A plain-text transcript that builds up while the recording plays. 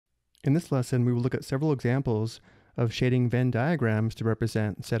In this lesson, we will look at several examples of shading Venn diagrams to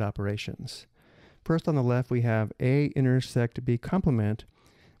represent set operations. First, on the left, we have A intersect B complement,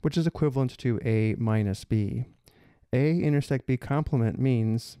 which is equivalent to A minus B. A intersect B complement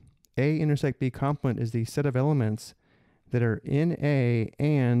means A intersect B complement is the set of elements that are in A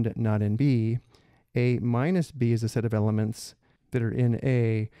and not in B. A minus B is a set of elements that are in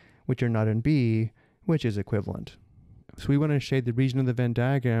A, which are not in B, which is equivalent. So we want to shade the region of the Venn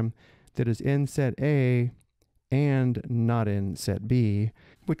diagram that is in set A and not in set B,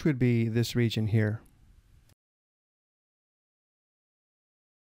 which would be this region here.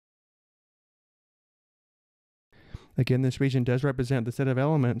 Again, this region does represent the set of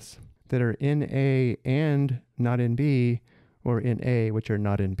elements that are in A and not in B, or in A which are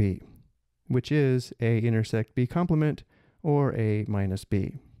not in B, which is A intersect B complement or A minus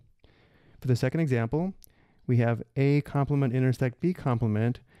B. For the second example, we have A complement intersect B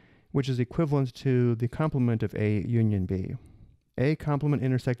complement, which is equivalent to the complement of A union B. A complement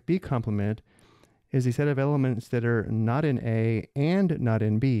intersect B complement is a set of elements that are not in A and not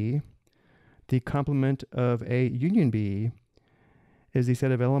in B. The complement of A union B is the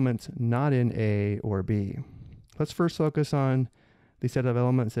set of elements not in A or B. Let's first focus on the set of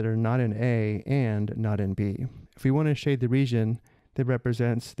elements that are not in A and not in B. If we want to shade the region that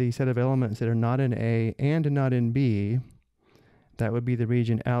represents the set of elements that are not in A and not in B, that would be the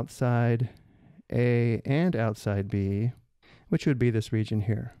region outside A and outside B, which would be this region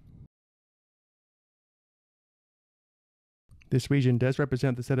here. This region does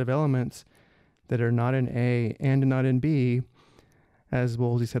represent the set of elements that are not in A and not in B, as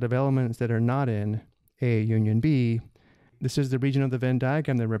well as the set of elements that are not in A union B. This is the region of the Venn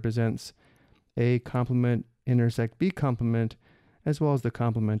diagram that represents A complement intersect B complement, as well as the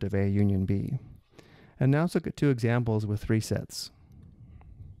complement of A union B. And now let's look at two examples with three sets.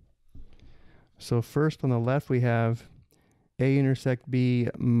 So first on the left we have A intersect B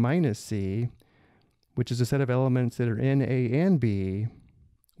minus C, which is a set of elements that are in A and B,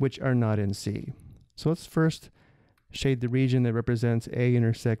 which are not in C. So let's first shade the region that represents A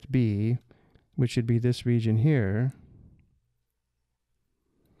intersect B, which should be this region here.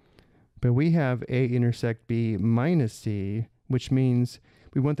 But we have A intersect B minus C, which means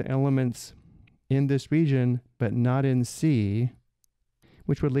we want the elements in this region, but not in C,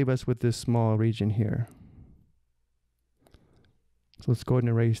 which would leave us with this small region here. So let's go ahead and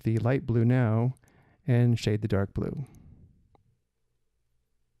erase the light blue now and shade the dark blue.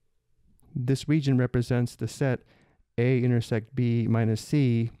 This region represents the set A intersect B minus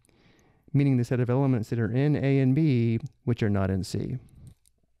C, meaning the set of elements that are in A and B, which are not in C.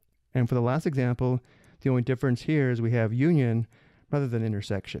 And for the last example, the only difference here is we have union rather than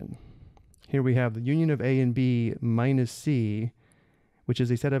intersection. Here we have the union of A and B minus C, which is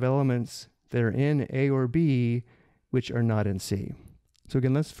a set of elements that are in A or B, which are not in C. So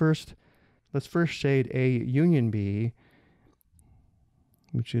again, let's first shade A union B,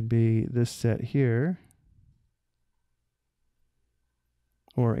 which should be this set here,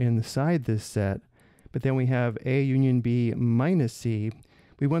 or inside this set. But then we have A union B minus C.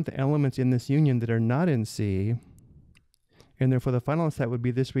 We want the elements in this union that are not in C, and therefore the final set would be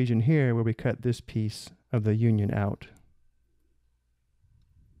this region here where we cut this piece of the union out.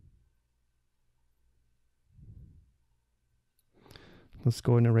 Let's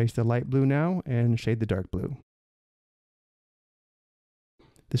go and erase the light blue now and shade the dark blue.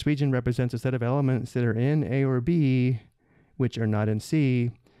 This region represents a set of elements that are in A or B, which are not in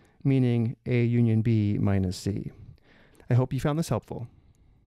C, meaning A union B minus C. I hope you found this helpful.